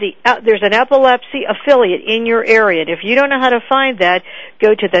 You know, there's an epilepsy affiliate in your area. And if you don't know how to find that,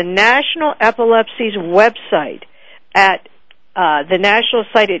 go to the National Epilepsy's website at the national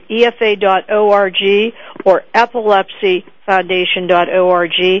site at efa.org or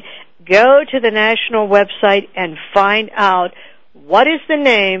epilepsyfoundation.org. Go to the national website and find out what is the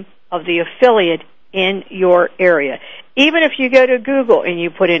name of the affiliate in your area. Even if you go to Google and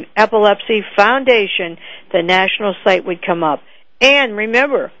you put in Epilepsy Foundation, the national site would come up. And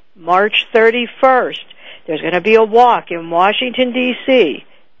remember, March 31st, there's going to be a walk in Washington, D.C.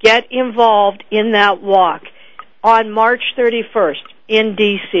 Get involved in that walk on March 31st in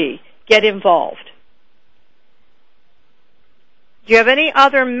D.C. Get involved. Do you have any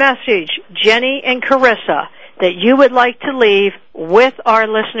other message, Jenny and Carissa, that you would like to leave with our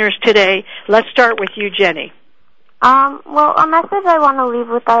listeners today? Let's start with you, Jenny. Well, a message I want to leave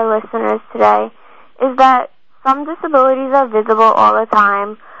with our listeners today is that some disabilities are visible all the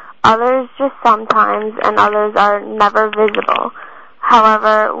time, others just sometimes, and others are never visible.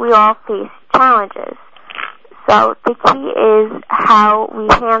 However, we all face challenges. So the key is how we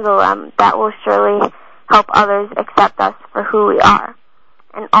handle them. That will surely help others accept us for who we are.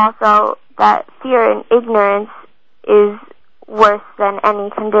 And also that fear and ignorance is worse than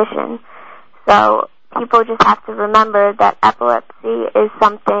any condition. So people just have to remember that epilepsy is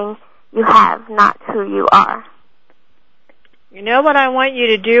something you have, not who you are. You know what I want you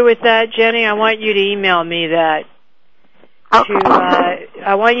to do with that, Jenny? I want you to email me that. Okay.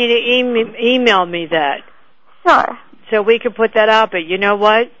 I want you to email me that. Sure. So we can put that out, but you know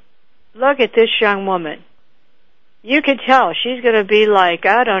what? Look at this young woman. You can tell she's going to be like,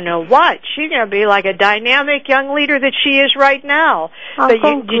 I don't know what. She's going to be like a dynamic young leader that she is right now. Oh, But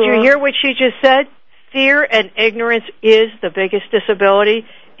did you hear what she just said? fear and ignorance is the biggest disability.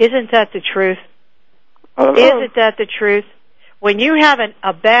 Isn't that the truth? Isn't that the truth? When you have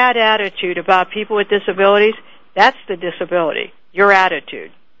a bad attitude about people with disabilities, that's the disability, your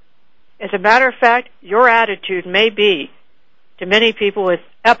attitude. As a matter of fact, your attitude may be, to many people with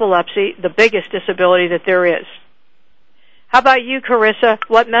epilepsy, the biggest disability that there is. How about you, Carissa?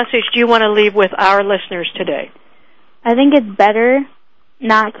 What message do you want to leave with our listeners today? I think it's better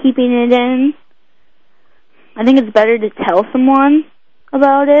not keeping it in. I think it's better to tell someone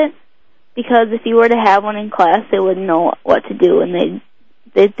about it, because if you were to have one in class, they wouldn't know what to do, and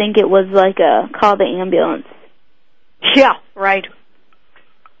they'd think it was like a call the ambulance. Yeah, right.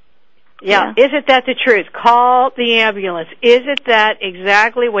 Yeah, isn't that the truth? Call the ambulance. Isn't that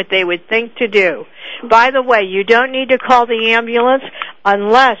exactly what they would think to do? By the way, you don't need to call the ambulance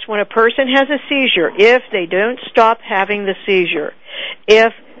unless when a person has a seizure, if they don't stop having the seizure.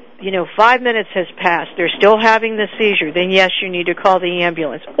 If, 5 minutes has passed, they're still having the seizure, then yes, you need to call the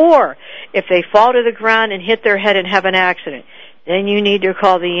ambulance. Or if they fall to the ground and hit their head and have an accident, then you need to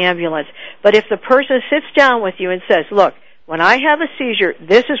call the ambulance. But if the person sits down with you and says, look, when I have a seizure,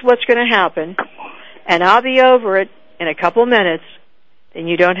 this is what's going to happen, and I'll be over it in a couple minutes, then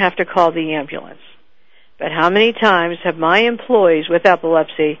you don't have to call the ambulance. But how many times have my employees with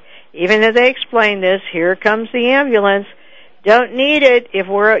epilepsy, even though they explain this, here comes the ambulance, don't need it if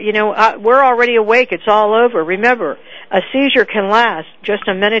we're already awake, it's all over. Remember, a seizure can last just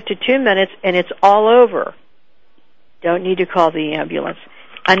a minute to 2 minutes, and it's all over. Don't need to call the ambulance.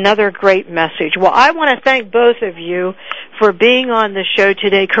 Another great message. Well, I want to thank both of you for being on the show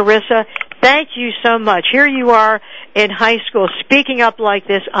today. Carissa, thank you so much. Here you are in high school speaking up like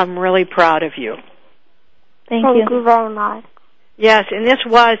this. I'm really proud of you. Thank you. Thank you very much. Yes, and this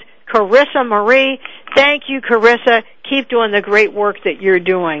was Carissa Marie. Thank you, Carissa. Keep doing the great work that you're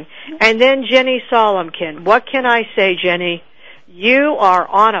doing. And then Jenny Solomkin. What can I say, Jenny? You are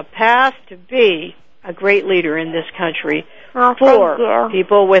on a path to be a great leader in this country for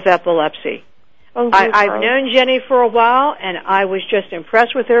people with epilepsy. I've known Jenny for a while, and I was just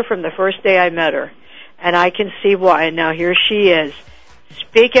impressed with her from the first day I met her. And I can see why. And now here she is,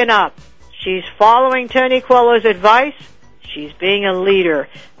 speaking up. She's following Tony Coelho's advice. She's being a leader.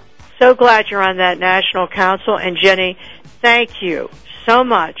 So glad you're on that National Council. And Jenny, thank you so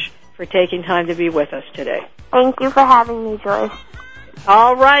much for taking time to be with us today. Thank you for having me, Joyce.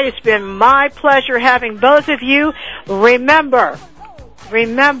 All right, it's been my pleasure having both of you. Remember,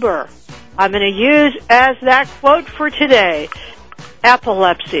 I'm going to use as that quote for today,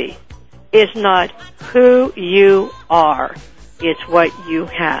 epilepsy is not who you are, it's what you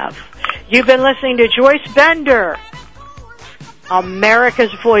have. You've been listening to Joyce Bender,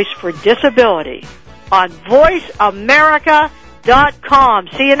 America's Voice for Disability, on VoiceAmerica.com.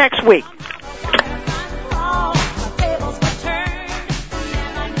 See you next week.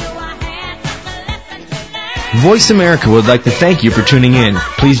 Voice America would like to thank you for tuning in.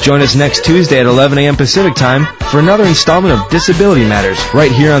 Please join us next Tuesday at 11 a.m. Pacific Time for another installment of Disability Matters right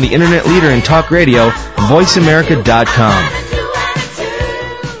here on the Internet leader in talk radio, VoiceAmerica.com.